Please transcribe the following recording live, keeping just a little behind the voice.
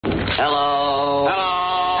Hello.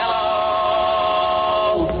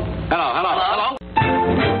 Hello.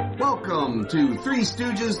 Welcome to Three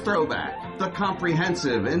Stooges Throwback, the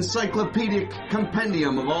comprehensive, encyclopedic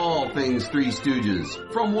compendium of all things Three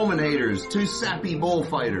Stooges. From woman haters to sappy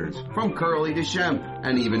bullfighters, from Curly to Shemp,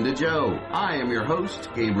 and even to Joe. I am your host,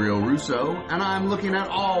 Gabriel Russo, and I'm looking at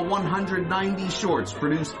all 190 shorts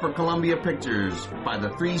produced for Columbia Pictures by the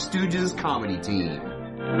Three Stooges comedy team.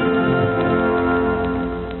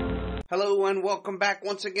 Hello and welcome back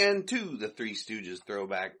once again to the Three Stooges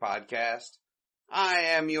Throwback Podcast. I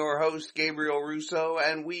am your host, Gabriel Russo,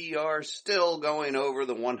 and we are still going over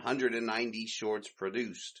the 190 shorts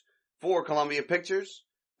produced for Columbia Pictures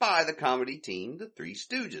by the comedy team, the Three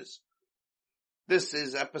Stooges. This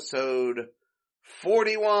is episode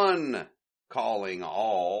 41, Calling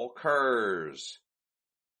All Curs.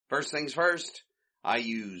 First things first, I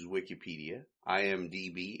use Wikipedia,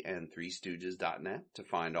 IMDb, and threestooges.net to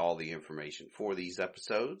find all the information for these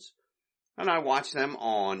episodes, and I watch them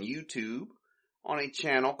on YouTube on a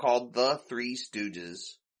channel called The Three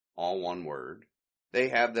Stooges, all one word. They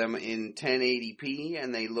have them in 1080p,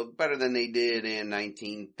 and they look better than they did in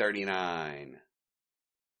 1939.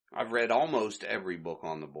 I've read almost every book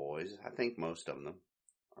on the boys. I think most of them.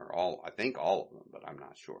 I think all of them, but I'm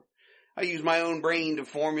not sure. I use my own brain to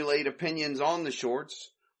formulate opinions on the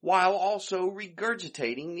shorts, while also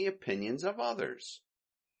regurgitating the opinions of others.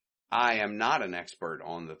 I am not an expert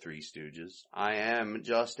on the Three Stooges. I am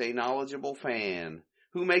just a knowledgeable fan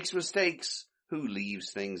who makes mistakes, who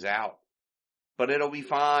leaves things out. But it'll be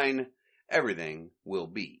fine. Everything will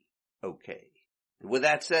be okay. With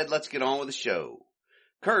that said, let's get on with the show.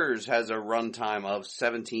 Curs has a runtime of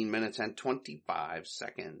 17 minutes and 25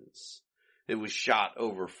 seconds. It was shot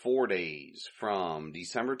over 4 days from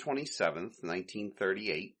December 27th,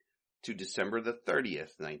 1938 to December the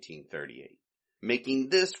 30th, 1938. Making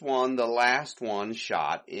this one the last one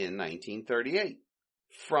shot in 1938.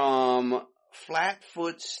 From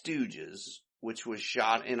Flatfoot Stooges, which was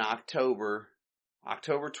shot in October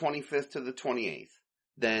 25th to the 28th.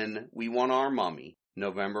 Then We Want Our Mummy,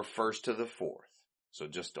 November 1st to the 4th. So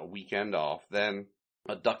just a weekend off. Then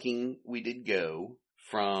A Ducking We Did Go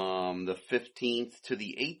from the 15th to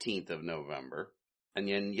the 18th of November. And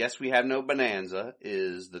then Yes We Have No Bonanza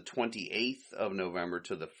is the 28th of November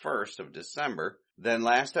to the 1st of December. Then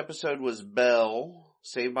last episode was Belle,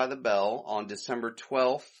 Saved by the Bell, on December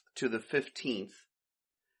 12th to the 15th.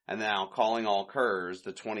 And now Calling All Curs,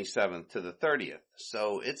 the 27th to the 30th.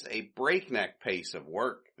 So it's a breakneck pace of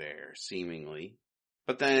work there, seemingly.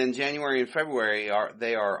 But then January and February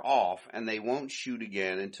they are off, and they won't shoot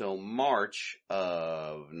again until March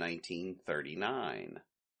of 1939.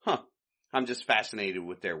 I'm just fascinated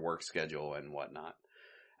with their work schedule and whatnot.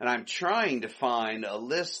 And I'm trying to find a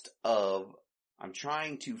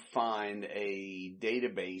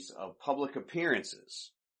database of public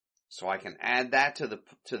appearances, so I can add that to the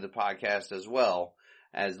podcast as well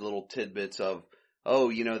as little tidbits of,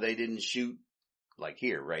 they didn't shoot like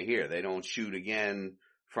right here. They don't shoot again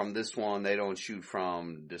from this one. They don't shoot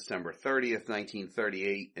from December 30th,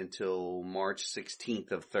 1938 until March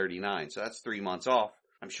 16th of 39. So that's 3 months off.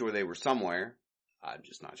 I'm sure they were somewhere. I'm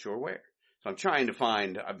just not sure where. So I'm trying to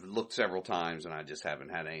find, I've looked several times and I just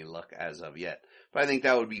haven't had any luck as of yet. But I think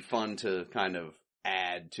that would be fun to kind of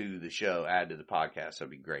add to the show, add to the podcast.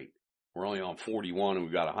 That'd be great. We're only on 41 and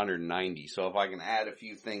we've got 190. So if I can add a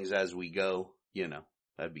few things as we go,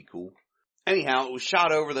 that'd be cool. Anyhow, it was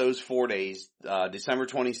shot over those 4 days, December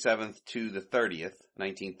 27th to the 30th,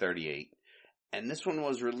 1938. And this one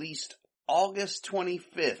was released August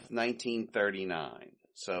 25th, 1939.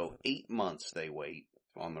 So 8 months they wait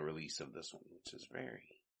on the release of this one, which is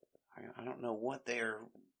I don't know what their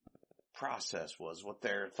process was, what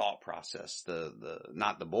their thought process,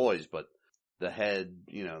 not the boys, but the head,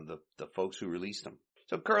 the folks who released them.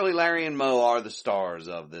 So Curly, Larry, and Moe are the stars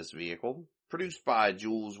of this vehicle. Produced by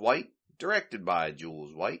Jules White, directed by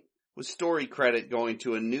Jules White, with story credit going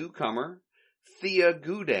to a newcomer, Thea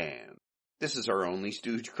Goudan. This is her only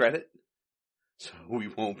Stooge credit, so we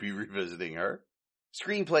won't be revisiting her.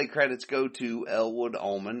 Screenplay credits go to Elwood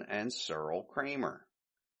Ullman and Cyril Kramer.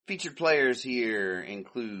 Featured players here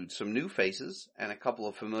include some new faces and a couple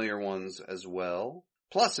of familiar ones as well.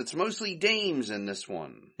 Plus, it's mostly dames in this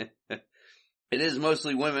one. It is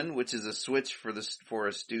mostly women, which is a switch for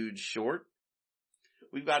a Stooge short.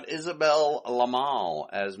 We've got Isabelle Lamal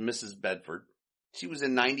as Mrs. Bedford. She was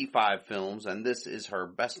in 95 films, and this is her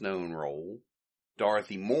best-known role.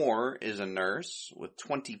 Dorothy Moore is a nurse with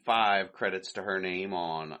 25 credits to her name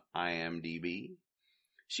on IMDb.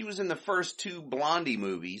 She was in the first two Blondie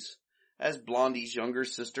movies as Blondie's younger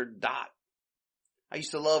sister Dot. I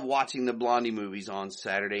used to love watching the Blondie movies on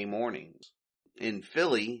Saturday mornings. In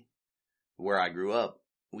Philly, where I grew up,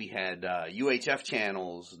 we had UHF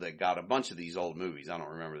channels that got a bunch of these old movies. I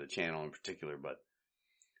don't remember the channel in particular, but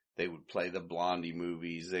they would play the Blondie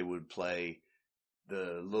movies. They would play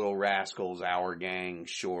the Little Rascals, Our Gang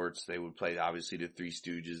shorts. They would play, obviously, the Three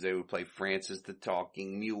Stooges. They would play Francis the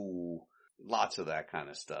Talking Mule. Lots of that kind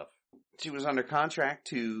of stuff. She was under contract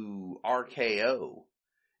to RKO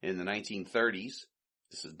in the 1930s.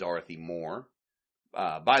 This is Dorothy Moore.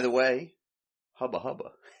 By the way, hubba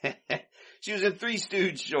hubba. She was in Three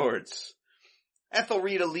Stooges shorts.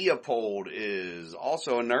 Ethelreda Leopold is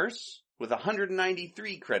also a nurse with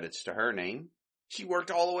 193 credits to her name. She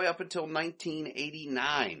worked all the way up until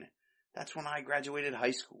 1989. That's when I graduated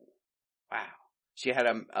high school. Wow. She had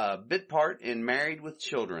a bit part in Married with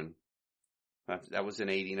Children. That was in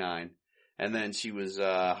 89. And then she was, she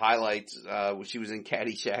was in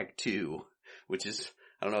Caddyshack 2, which is,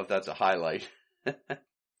 I don't know if that's a highlight.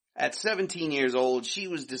 At 17 years old, she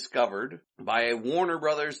was discovered by a Warner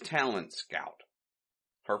Brothers talent scout.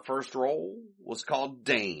 Her first role was called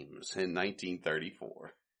Dames in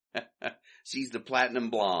 1934. She's the Platinum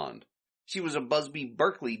Blonde. She was a Busby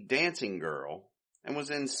Berkeley dancing girl and was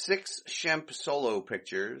in 6 Shemp solo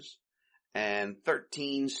pictures and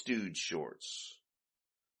 13 Stooge shorts.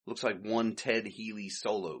 Looks like 1 Ted Healy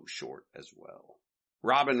solo short as well.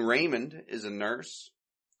 Robin Raymond is a nurse.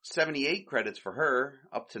 78 credits for her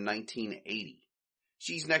up to 1980.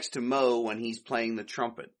 She's next to Moe when he's playing the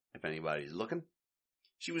trumpet, if anybody's looking.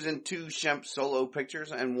 She was in 2 Shemp solo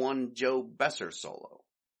pictures and 1 Joe Besser solo.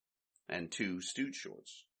 And 2 Stooge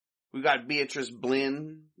shorts. We've got Beatrice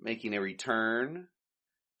Blinn making a return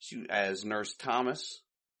as Nurse Thomas.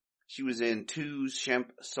 She was in 2 Shemp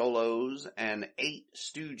solos and 8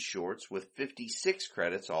 Stooge shorts with 56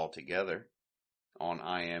 credits altogether on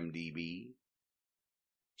IMDb.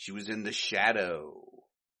 She was in The Shadow.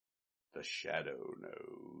 The Shadow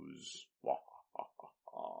Knows.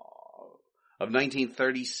 Of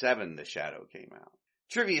 1937, The Shadow came out.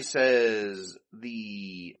 Trivia says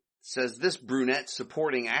this brunette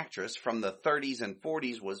supporting actress from the 30s and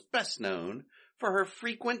 40s was best known for her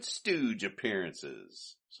frequent Stooge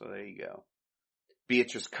appearances. So there you go.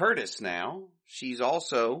 Beatrice Curtis now. She's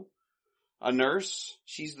also a nurse.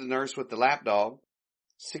 She's the nurse with the lapdog.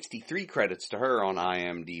 63 credits to her on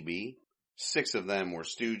IMDb. 6 of them were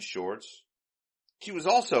Stooge shorts. She was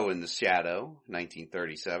also in The Shadow,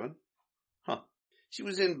 1937. She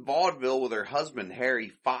was in vaudeville with her husband,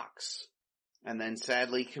 Harry Fox, and then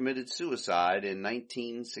sadly committed suicide in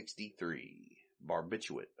 1963.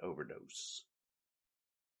 Barbiturate overdose.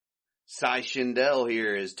 Cy Schindel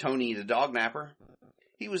here is Tony the Dognapper.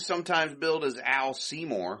 He was sometimes billed as Al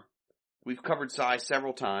Seymour. We've covered Cy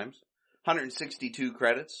several times. 162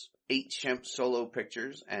 credits, 8 Shemp solo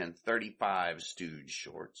pictures, and 35 Stooge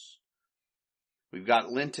shorts. We've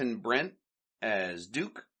got Linton Brent as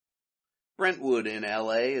Duke. Brentwood in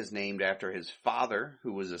L.A. is named after his father,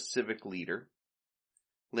 who was a civic leader.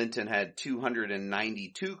 Linton had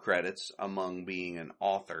 292 credits, among being an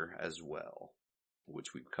author as well,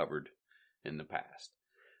 which we've covered in the past.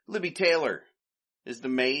 Libby Taylor is the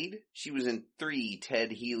maid. She was in 3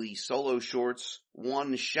 Ted Healy solo shorts,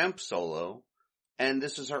 1 Shemp solo, and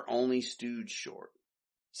this is her only Stooge short.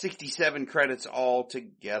 67 credits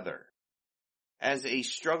altogether. As a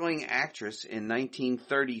struggling actress in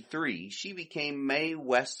 1933, she became Mae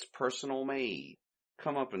West's personal maid.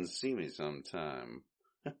 Come up and see me sometime.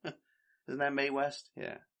 Isn't that Mae West?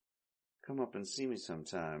 Yeah. Come up and see me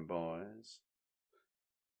sometime, boys.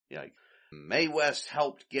 Yeah. Mae West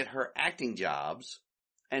helped get her acting jobs,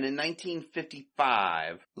 and in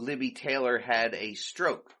 1955, Libby Taylor had a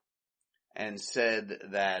stroke and said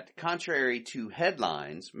that, contrary to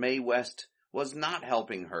headlines, Mae West was not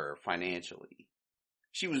helping her financially.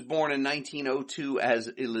 She was born in 1902 as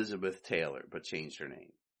Elizabeth Taylor, but changed her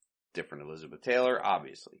name. Different Elizabeth Taylor,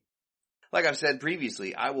 obviously. Like I've said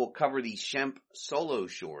previously, I will cover the Shemp solo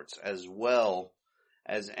shorts as well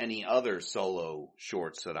as any other solo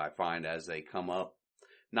shorts that I find as they come up.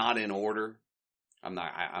 Not in order. I'm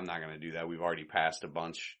not going to do that. We've already passed a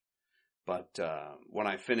bunch. But when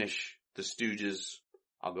I finish the Stooges,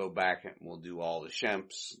 I'll go back and we'll do all the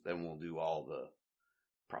Shemps. Then we'll do all the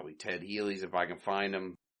probably Ted Healy's if I can find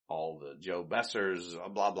them. All the Joe Bessers,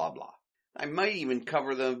 blah, blah, blah. I might even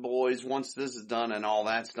cover the boys once this is done and all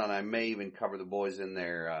that's done. I may even cover the boys in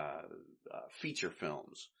their feature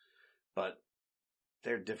films. But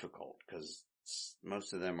they're difficult because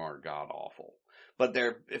most of them are god awful. But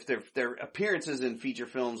if their appearances in feature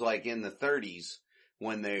films like in the 30s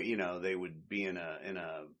when they would be in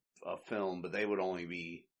a film, but they would only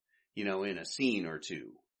be in a scene or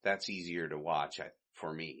two. That's easier to watch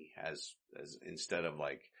for me as instead of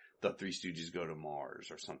like the Three Stooges Go to Mars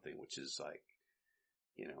or something, which is like,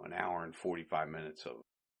 an hour and 45 minutes of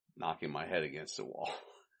knocking my head against the wall.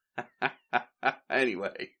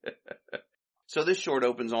 Anyway. So this short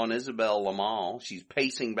opens on Isabelle Lamal. She's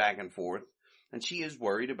pacing back and forth, and she is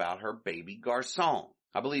worried about her baby garçon.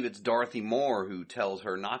 I believe it's Dorothy Moore who tells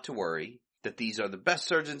her not to worry, that these are the best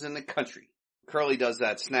surgeons in the country. Curly does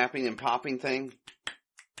that snapping and popping thing.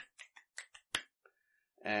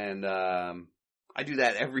 And I do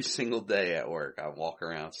that every single day at work. I walk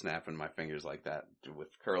around snapping my fingers like that with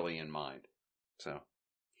Curly in mind. So,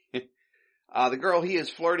 the girl he is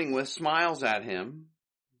flirting with smiles at him,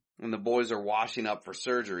 and the boys are washing up for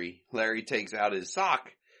surgery. Larry takes out his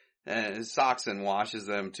socks and washes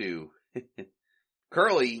them too.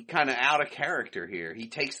 Curly kind of out of character here. He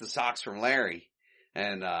takes the socks from Larry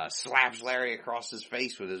and slaps Larry across his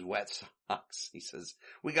face with his wet socks. He says,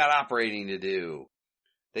 "We got operating to do."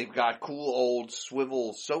 They've got cool old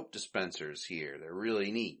swivel soap dispensers here. They're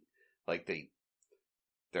really neat. Like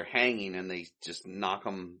they're hanging and they just knock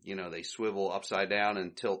them, they swivel upside down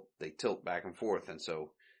and they tilt back and forth. And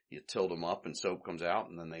so you tilt them up and soap comes out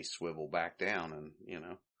and then they swivel back down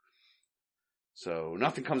and, So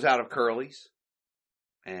nothing comes out of Curly's.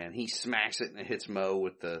 And he smacks it and it hits Mo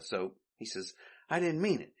with the soap. He says, "I didn't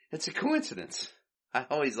mean it. It's a coincidence." I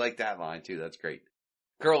always like that line too. That's great.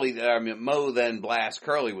 Mo then blasts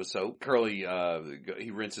Curly with soap. Curly,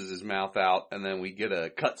 he rinses his mouth out, and then we get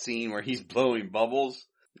a cut scene where he's blowing bubbles.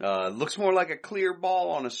 Looks more like a clear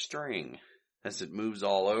ball on a string as it moves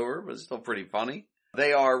all over, but it's still pretty funny.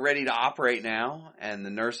 They are ready to operate now, and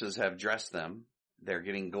the nurses have dressed them. They're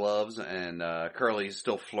getting gloves, and Curly is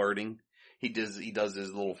still flirting. He does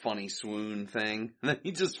his little funny swoon thing, and then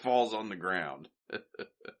he just falls on the ground.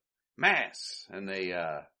 Masks, and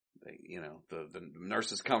the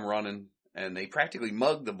nurses come running, and they practically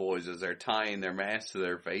mug the boys as they're tying their masks to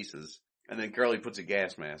their faces. And then Curly puts a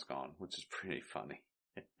gas mask on, which is pretty funny.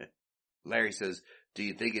 Larry says, "Do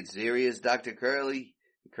you think it's serious, Dr. Curly?"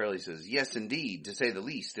 And Curly says, "Yes, indeed, to say the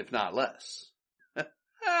least, if not less."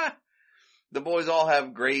 The boys all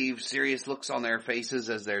have grave, serious looks on their faces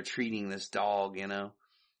as they're treating this dog,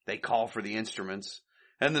 They call for the instruments,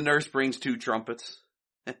 and the nurse brings 2 trumpets.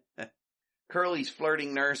 Curly's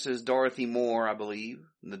flirting nurse is Dorothy Moore, I believe.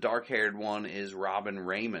 The dark-haired one is Robin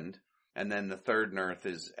Raymond. And then the third nurse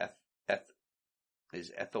is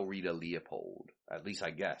Ethelrita Leopold. At least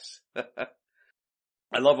I guess.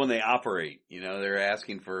 I love when they operate. They're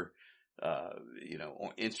asking for,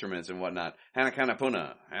 instruments and whatnot.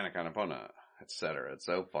 Hanakanapuna, etc. It's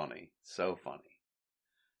so funny. So funny.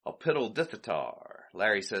 A piddle dithitar.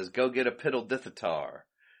 Larry says, "Go get a piddle dithitar."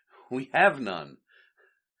 "We have none."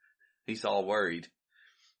 He's all worried.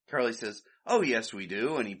 Curly says, "Oh, yes, we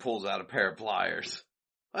do." And he pulls out a pair of pliers.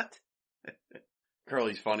 What?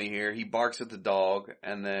 Curly's funny here. He barks at the dog,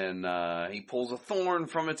 and then he pulls a thorn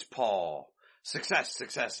from its paw. "Success,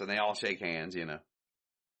 success." And they all shake hands,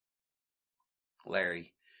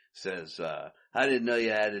 Larry says, "I didn't know you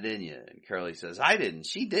had it in you." And Curly says, "I didn't.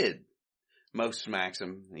 She did." Mo smacks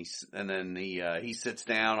him, and then he sits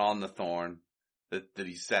down on the thorn that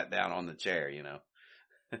he sat down on the chair,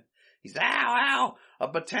 He's, "Ow, a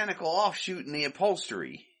botanical offshoot in the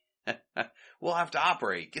upholstery. We'll have to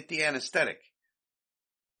operate. Get the anesthetic."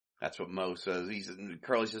 That's what Mo says.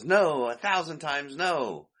 Curly says, "No, 1,000 times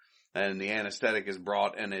no." And the anesthetic is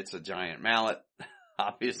brought, and it's a giant mallet,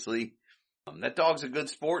 obviously. That dog's a good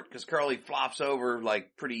sport because Curly flops over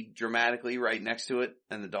like pretty dramatically right next to it,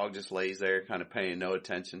 and the dog just lays there kind of paying no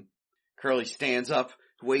attention. Curly stands up,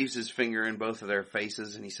 waves his finger in both of their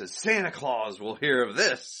faces, and he says, "Santa Claus will hear of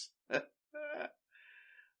this."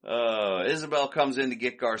 Isabelle comes in to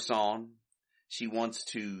get Garçon. She wants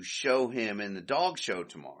to show him in the dog show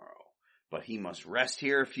tomorrow, but he must rest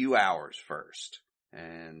here a few hours first.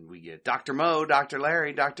 And we get Dr. Mo, Dr.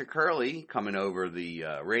 Larry, Dr. Curly coming over the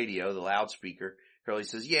radio, the loudspeaker. Curly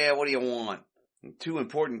says, "Yeah, what do you want?" "2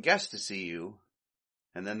 important guests to see you."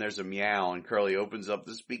 And then there's a meow, and Curly opens up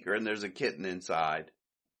the speaker, and there's a kitten inside.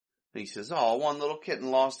 And he says, "Oh, one little kitten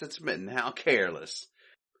lost its mitten. How careless."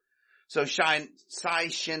 So Cy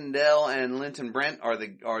Schindel and Linton Brent are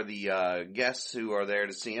the guests who are there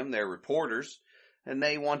to see him. They're reporters, and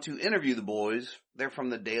they want to interview the boys. They're from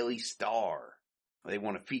the Daily Star. They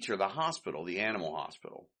want to feature the hospital, the animal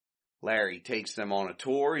hospital. Larry takes them on a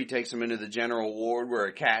tour. He takes them into the general ward where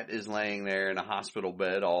a cat is laying there in a hospital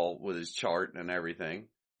bed, all with his chart and everything.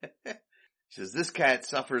 He says, "This cat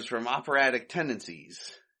suffers from operatic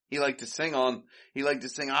tendencies. He liked to sing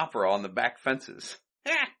opera on the back fences."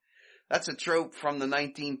 That's a trope from the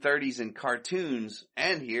 1930s in cartoons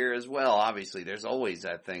and here as well. Obviously, there's always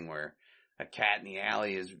that thing where a cat in the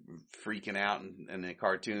alley is freaking out in a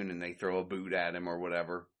cartoon and they throw a boot at him or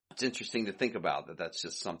whatever. It's interesting to think about that that's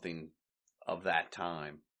just something of that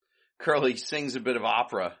time. Curly sings a bit of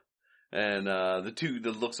opera, and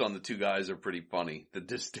the looks on the two guys are pretty funny. The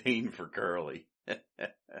disdain for Curly.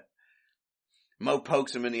 Mo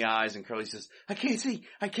pokes him in the eyes, and Curly says, I can't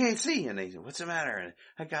see. And they say, what's the matter? And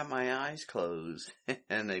I got my eyes closed.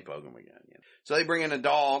 And they poke him again. So they bring in a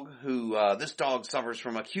dog who, this dog suffers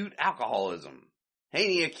from acute alcoholism. Ain't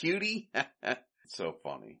he a cutie? It's so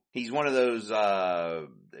funny. He's one of those,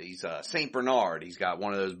 he's Saint Bernard. He's got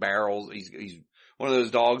one of those barrels. He's one of those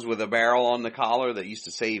dogs with a barrel on the collar that used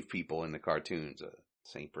to save people in the cartoons.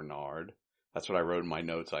 Saint Bernard. That's what I wrote in my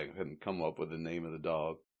notes. I couldn't come up with the name of the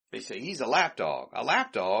dog. They say, he's a lap dog. A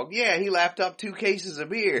lap dog? Yeah, he lapped up 2 cases of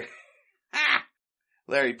beer. Ha!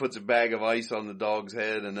 Larry puts a bag of ice on the dog's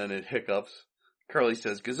head and then it hiccups. Curly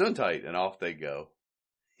says, Gesundheit, and off they go.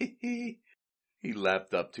 He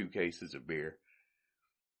lapped up 2 cases of beer.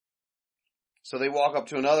 So they walk up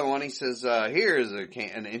to another one. He says, here is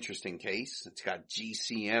an interesting case. It's got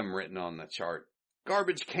GCM written on the chart.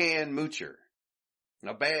 Garbage can moocher.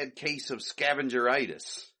 A bad case of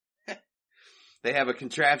scavengeritis. They have a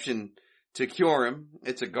contraption to cure him.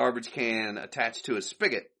 It's a garbage can attached to a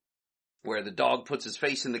spigot where the dog puts his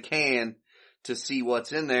face in the can to see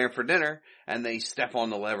what's in there for dinner, and they step on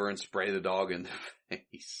the lever and spray the dog in the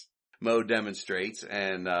face. Mo demonstrates,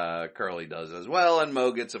 and Curly does as well, and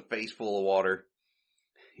Mo gets a face full of water.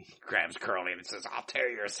 He grabs Curly and says, I'll tear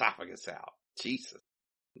your esophagus out. Jesus.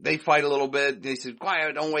 They fight a little bit. They say,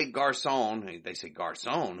 quiet, don't wait, Garcon. They say,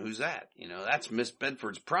 Garcon? Who's that? That's Miss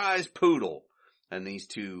Bedford's prize poodle. And these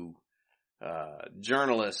two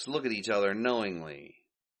journalists look at each other knowingly.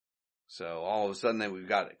 So all of a sudden we've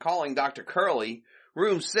got calling Dr. Curly,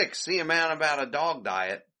 room 6, see a man about a dog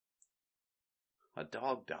diet. A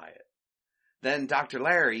dog diet. Then Dr.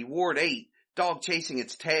 Larry, ward 8, dog chasing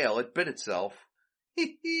its tail, it bit itself.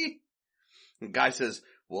 The guy says,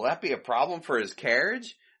 will that be a problem for his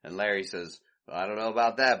carriage? And Larry says, well, I don't know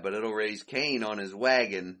about that, but it'll raise Cain on his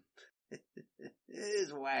wagon.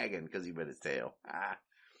 His wagon, because he bit his tail.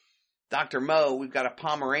 Dr. Mo, we've got a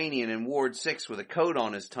Pomeranian in Ward 6 with a coat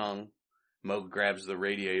on his tongue. Mo grabs the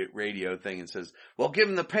radio thing and says, well, give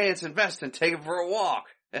him the pants and vest and take him for a walk.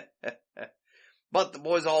 But the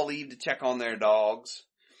boys all leave to check on their dogs,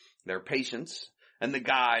 their patients, and the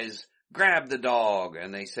guys grab the dog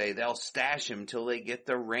and they say they'll stash him till they get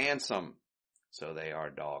the ransom. So they are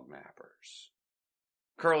dog nappers.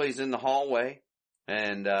 Curly's in the hallway.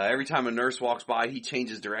 And every time a nurse walks by, he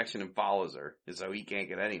changes direction and follows her, so he can't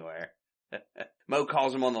get anywhere. Mo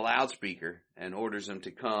calls him on the loudspeaker and orders him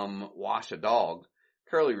to come wash a dog.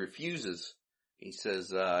 Curly refuses. He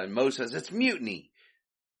says, and Mo says, it's mutiny.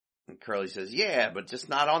 And Curly says, yeah, but just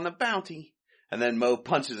not on the bounty. And then Mo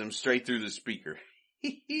punches him straight through the speaker.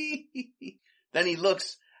 Then he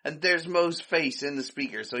looks, and there's Mo's face in the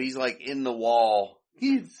speaker, so he's like in the wall.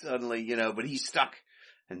 He's suddenly, but he's stuck.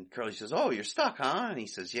 And Curly says, oh, you're stuck, huh? And he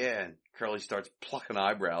says, yeah. And Curly starts plucking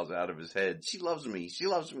eyebrows out of his head. She loves me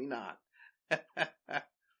not.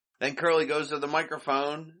 Then Curly goes to the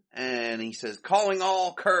microphone and he says, calling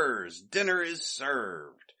all curs, dinner is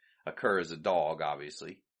served. A cur is a dog,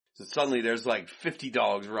 obviously. So suddenly there's like 50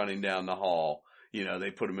 dogs running down the hall.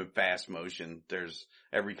 They put them in fast motion. There's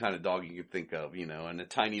every kind of dog you could think of, and a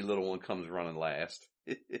tiny little one comes running last.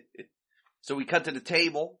 So we cut to the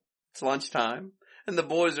table. It's lunchtime. And the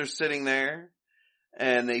boys are sitting there,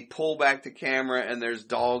 and they pull back the camera, and there's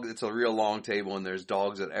dogs. It's a real long table, and there's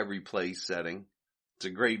dogs at every place setting. It's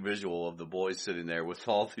a great visual of the boys sitting there with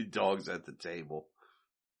all the dogs at the table.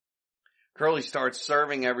 Curly starts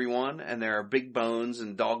serving everyone, and there are big bones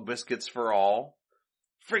and dog biscuits for all.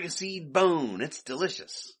 Fricasseed bone, it's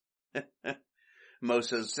delicious. Mo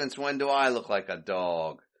says, since when do I look like a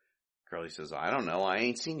dog? Curly says, I don't know, I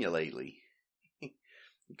ain't seen you lately.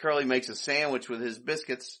 Curly makes a sandwich with his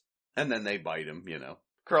biscuits, and then they bite him,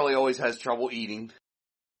 Curly always has trouble eating.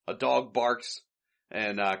 A dog barks,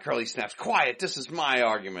 and Curly snaps, quiet, this is my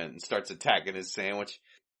argument, and starts attacking his sandwich.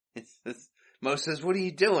 Mo says, what are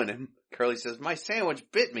you doing? And Curly says, my sandwich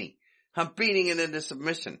bit me. I'm beating it into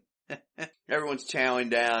submission. Everyone's chowing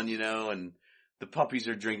down, and the puppies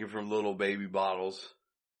are drinking from little baby bottles.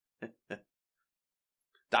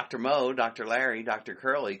 Dr. Mo, Dr. Larry, Dr.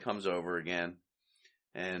 Curly comes over again.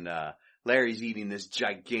 And Larry's eating this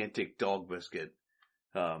gigantic dog biscuit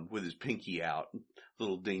with his pinky out.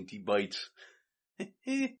 Little dainty bites.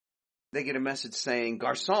 They get a message saying,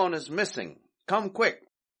 Garcon is missing. Come quick.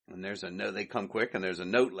 And there's a note, they come quick, and there's a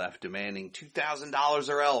note left demanding $2,000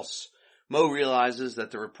 or else. Mo realizes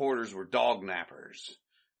that the reporters were dog nappers.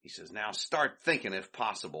 He says, now start thinking if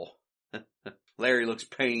possible. Larry looks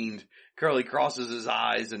pained. Curly crosses his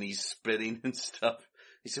eyes and he's spitting and stuff.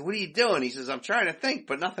 He said, what are you doing? He says, I'm trying to think,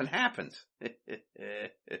 but nothing happens.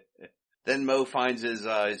 Then Mo finds his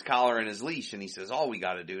collar and his leash and he says, all we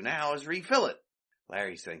gotta do now is refill it.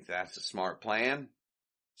 Larry thinks that's a smart plan.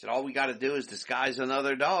 He said, all we gotta do is disguise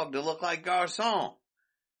another dog to look like Garcon.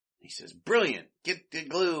 He says, brilliant. Get the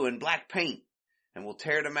glue and black paint and we'll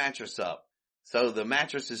tear the mattress up. So the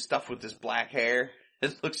mattress is stuffed with this black hair.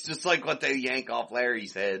 It looks just like what they yank off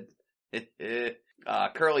Larry's head.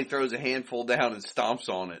 Curly throws a handful down and stomps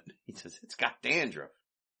on it. He says, it's got dandruff.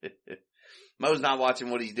 Mo's not watching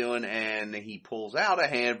what he's doing and he pulls out a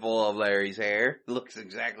handful of Larry's hair. It looks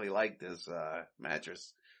exactly like this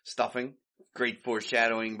mattress stuffing. Great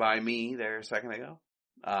foreshadowing by me there a second ago.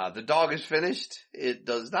 The dog is finished. It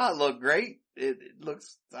does not look great. It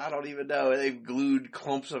looks, I don't even know. They've glued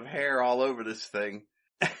clumps of hair all over this thing.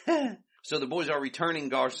 So the boys are returning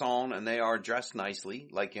Garcon and they are dressed nicely,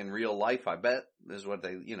 like in real life, I bet. This is what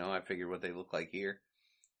they, I figured what they look like here.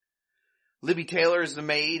 Libby Taylor is the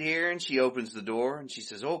maid here and she opens the door and she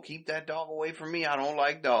says, oh, keep that dog away from me. I don't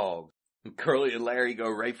like dogs. And Curly and Larry go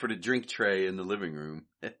right for the drink tray in the living room.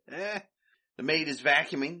 The maid is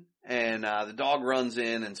vacuuming and the dog runs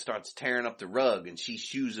in and starts tearing up the rug and she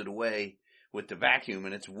shoos it away with the vacuum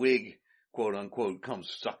and its wig, quote unquote,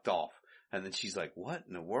 comes sucked off. And then she's like, what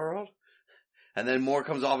in the world? And then more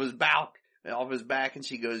comes off his back and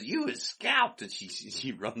she goes, you is scalped. And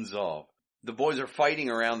she runs off. The boys are fighting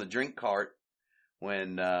around the drink cart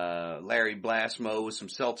when Larry blasts Mo with some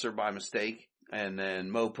seltzer by mistake. And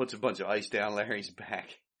then Mo puts a bunch of ice down Larry's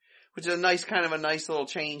back, which is a nice little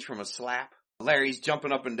change from a slap. Larry's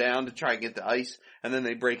jumping up and down to try and get the ice. And then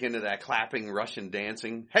they break into that clapping Russian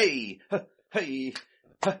dancing. Hey, hey,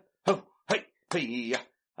 ho, hey, hey.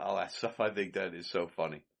 All that stuff. I think that is so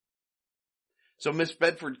funny. So Miss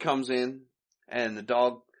Bedford comes in and the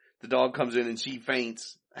dog comes in and she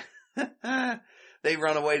faints. They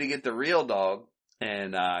run away to get the real dog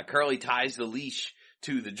and Curly ties the leash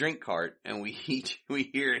to the drink cart and we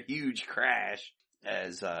hear a huge crash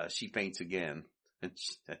as she faints again. And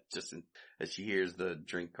just as she hears the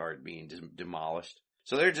drink cart being demolished.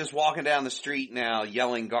 So they're just walking down the street now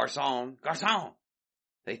yelling, Garcon, Garcon.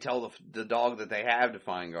 They tell the dog that they have to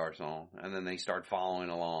find Garcon and then they start following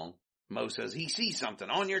along. Mo says, he sees something.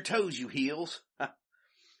 On your toes, you heels.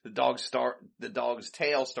 The dog's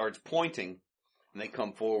tail starts pointing, and they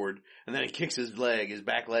come forward, and then it kicks his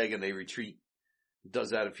back leg, and they retreat. It does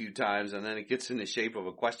that a few times, and then it gets in the shape of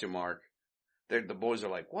a question mark. The boys are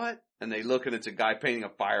like, what? And they look, and it's a guy painting a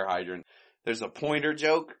fire hydrant. There's a pointer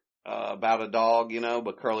joke about a dog,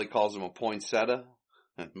 but Curly calls him a poinsettia.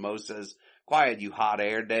 And Mo says, quiet, you hot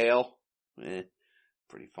air, Dale.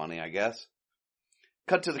 Pretty funny, I guess.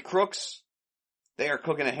 Cut to the Crooks. They are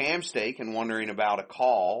cooking a ham steak and wondering about a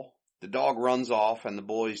call. The dog runs off and the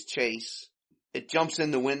boys chase. It jumps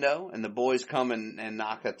in the window and the boys come and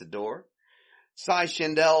knock at the door. Cy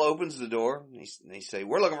Shindell opens the door. They say,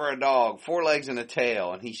 we're looking for a dog, 4 legs and a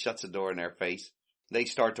tail. And he shuts the door in their face. They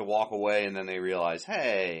start to walk away and then they realize,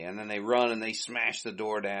 hey, and then they run and they smash the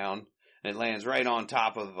door down. And it lands right on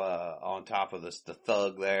top of the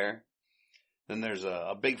thug there. Then there's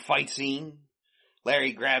a big fight scene.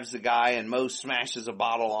 Larry grabs the guy and Mo smashes a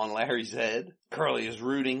bottle on Larry's head. Curly is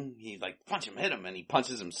rooting. He's like, punch him, hit him, and he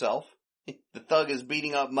punches himself. The thug is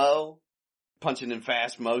beating up Mo, punching in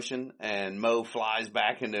fast motion, and Mo flies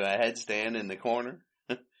back into a headstand in the corner.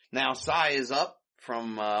 Now Cy is up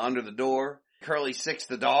from under the door. Curly sicks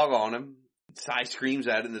the dog on him. Cy screams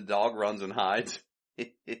at him. The dog runs and hides.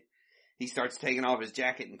 He starts taking off his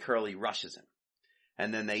jacket and Curly rushes him.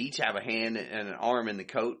 And then they each have a hand and an arm in the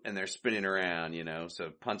coat and they're spinning around, so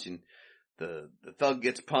punching, the thug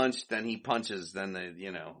gets punched, then he punches, then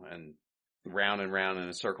and round and round in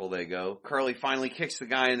a circle they go. Curly finally kicks the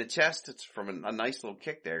guy in the chest. It's from a nice little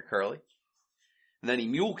kick there, Curly. And then he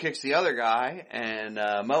mule kicks the other guy and,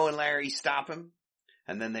 Mo and Larry stop him.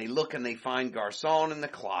 And then they look and they find Garcon in the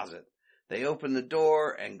closet. They open the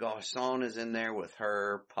door and Garcon is in there with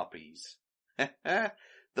her puppies.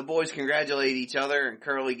 The boys congratulate each other and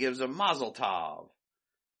Curly gives a mazel tov.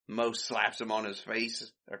 Mo slaps him on his face,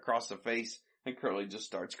 across the face, and Curly just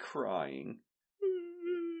starts crying.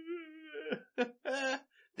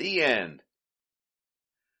 The end.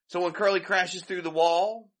 So when Curly crashes through the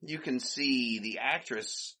wall, you can see the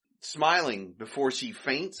actress smiling before she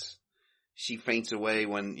faints. She faints away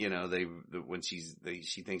when,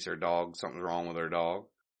 she thinks something's wrong with her dog.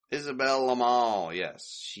 Isabel Lamal,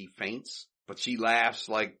 yes, she faints, but she laughs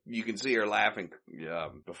like you can see her laughing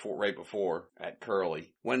right before at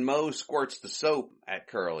Curly. When Mo squirts the soap at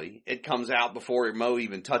Curly, it comes out before Mo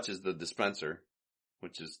even touches the dispenser,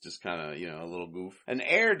 which is just kind of, a little goof. And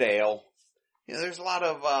Airedale, there's a lot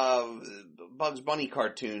of Bugs Bunny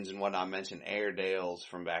cartoons and whatnot mention Airedales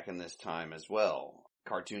from back in this time as well.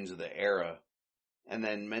 Cartoons of the era. And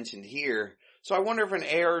then mentioned here. So I wonder if an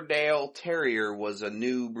Airedale Terrier was a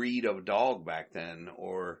new breed of dog back then,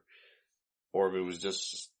 or if it was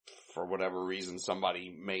just, for whatever reason,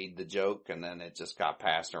 somebody made the joke and then it just got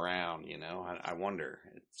passed around, I wonder.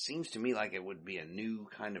 It seems to me like it would be a new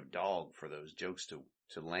kind of dog for those jokes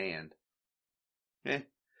to land.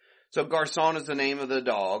 So Garçon is the name of the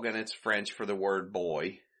dog, and it's French for the word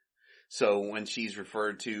boy. So when she's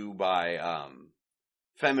referred to by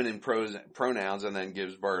feminine pronouns and then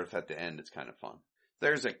gives birth at the end, it's kind of fun.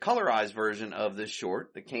 There's a colorized version of this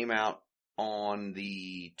short that came out on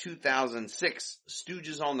the 2006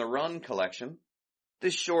 Stooges on the Run collection.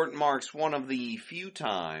 This short marks one of the few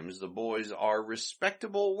times the boys are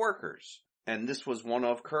respectable workers, and this was one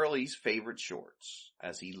of Curly's favorite shorts,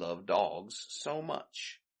 as he loved dogs so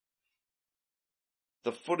much.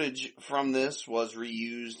 The footage from this was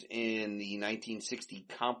reused in the 1960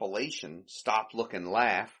 compilation, Stop, Look, and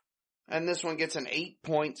Laugh. And this one gets an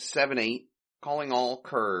 8.78. Calling All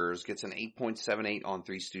Curs gets an 8.78 on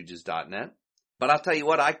threestooges.net. But I'll tell you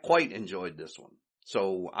what, I quite enjoyed this one.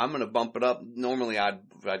 So I'm going to bump it up. Normally I'd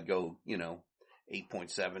go,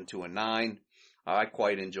 8.7 to a 9. I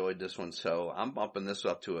quite enjoyed this one, so I'm bumping this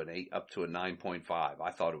up to an 9.5.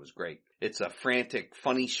 I thought it was great. It's a frantic,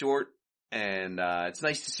 funny short. And it's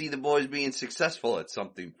nice to see the boys being successful at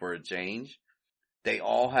something for a change. They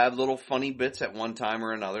all have little funny bits at one time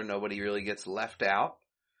or another. Nobody really gets left out,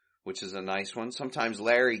 which is a nice one. Sometimes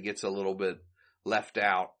Larry gets a little bit left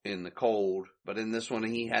out in the cold, but in this one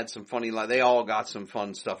he had some funny, they all got some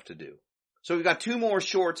fun stuff to do. So we've got 2 more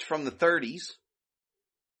shorts from the 30s.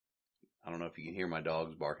 I don't know if you can hear my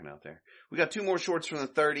dogs barking out there. We got 2 more shorts from the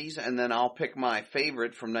 30s, and then I'll pick my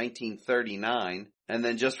favorite from 1939. And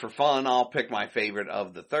then just for fun, I'll pick my favorite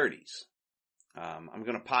of the 30s. I'm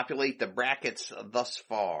going to populate the brackets thus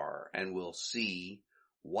far, and we'll see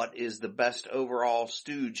what is the best overall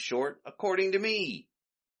Stooge short according to me.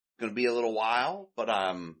 It's going to be a little while, but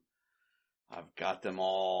I've got them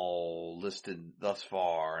all listed thus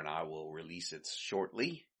far, and I will release it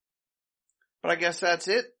shortly. But I guess that's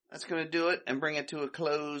it. That's going to do it and bring it to a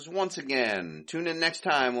close once again. Tune in next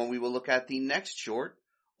time when we will look at the next short,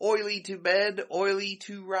 Oily to Bed, Oily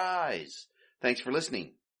to Rise. Thanks for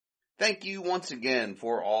listening. Thank you once again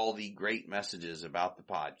for all the great messages about the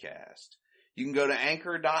podcast. You can go to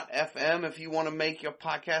anchor.fm if you want to make a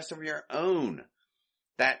podcast of your own.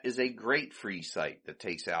 That is a great free site that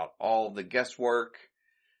takes out all the guesswork,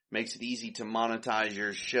 makes it easy to monetize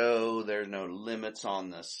your show. There's no limits on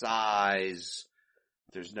the size.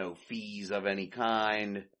 There's no fees of any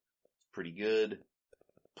kind. It's pretty good.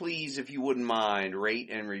 Please, if you wouldn't mind, rate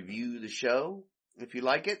and review the show if you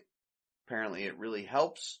like it. Apparently it really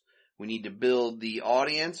helps. We need to build the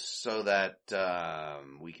audience so that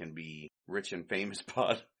we can be rich and famous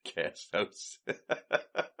podcast hosts.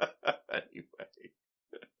 Anyway.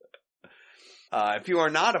 If you are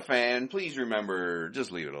not a fan, please remember,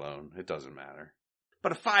 just leave it alone. It doesn't matter.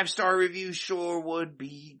 But a 5-star review sure would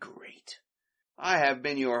be great. I have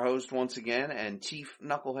been your host once again and Chief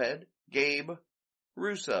Knucklehead, Gabe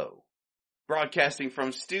Russo. Broadcasting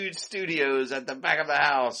from Stooge Studios at the back of the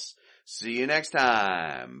house. See you next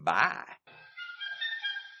time. Bye.